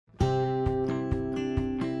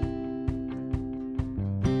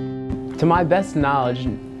To my best knowledge,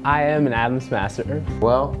 I am an atom smasher.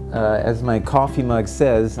 Well, as my coffee mug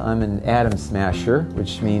says, I'm an atom smasher,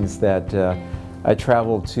 which means that I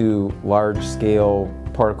travel to large-scale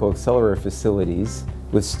particle accelerator facilities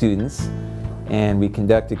with students, and we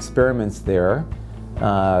conduct experiments there,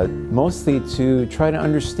 mostly to try to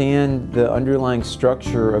understand the underlying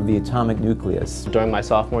structure of the atomic nucleus. During my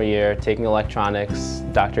sophomore year, taking electronics,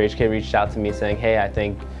 Dr. HK reached out to me saying, hey, I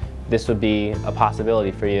think this would be a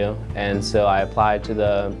possibility for you. And so I applied to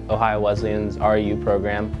the Ohio Wesleyan's REU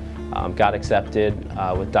program, got accepted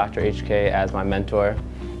with Dr. HK as my mentor,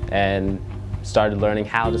 and started learning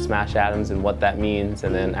how to smash atoms and what that means,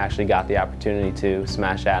 and then actually got the opportunity to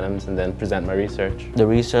smash atoms and then present my research. The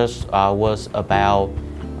research was about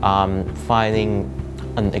finding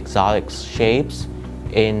an exotic shapes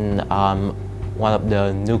in one of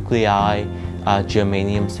the nuclei,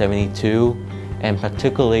 germanium-72, and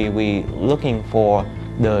particularly we looking for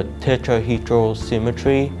the tetrahedral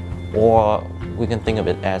symmetry, or we can think of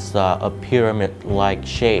it as a pyramid-like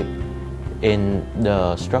shape in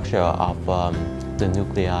the structure of the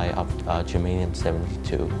nuclei of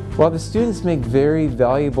germanium-72. Well, the students make very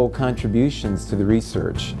valuable contributions to the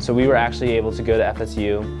research. So we were actually able to go to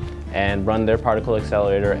FSU and run their particle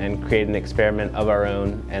accelerator and create an experiment of our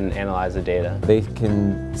own and analyze the data. They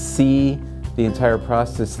can see the entire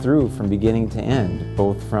process through from beginning to end,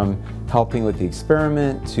 both from helping with the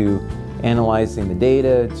experiment to analyzing the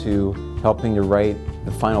data to helping to write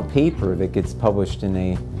the final paper that gets published in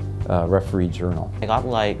a referee journal. I got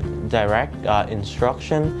like direct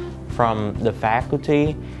instruction from the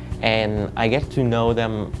faculty, and I get to know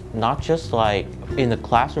them not just like in the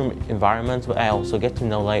classroom environment, but I also get to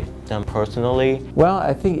know like them personally. Well,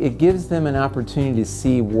 I think it gives them an opportunity to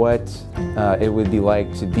see what it would be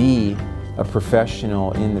like to be a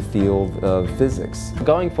professional in the field of physics.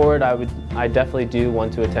 Going forward, I definitely do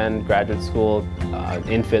want to attend graduate school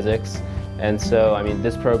in physics. And so, I mean,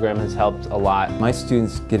 this program has helped a lot. My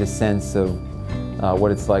students get a sense of what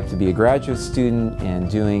it's like to be a graduate student and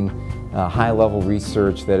doing high-level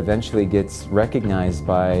research that eventually gets recognized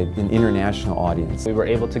by an international audience. We were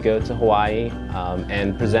able to go to Hawaii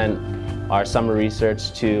and present our summer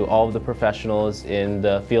research to all of the professionals in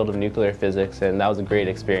the field of nuclear physics, and that was a great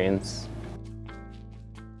experience.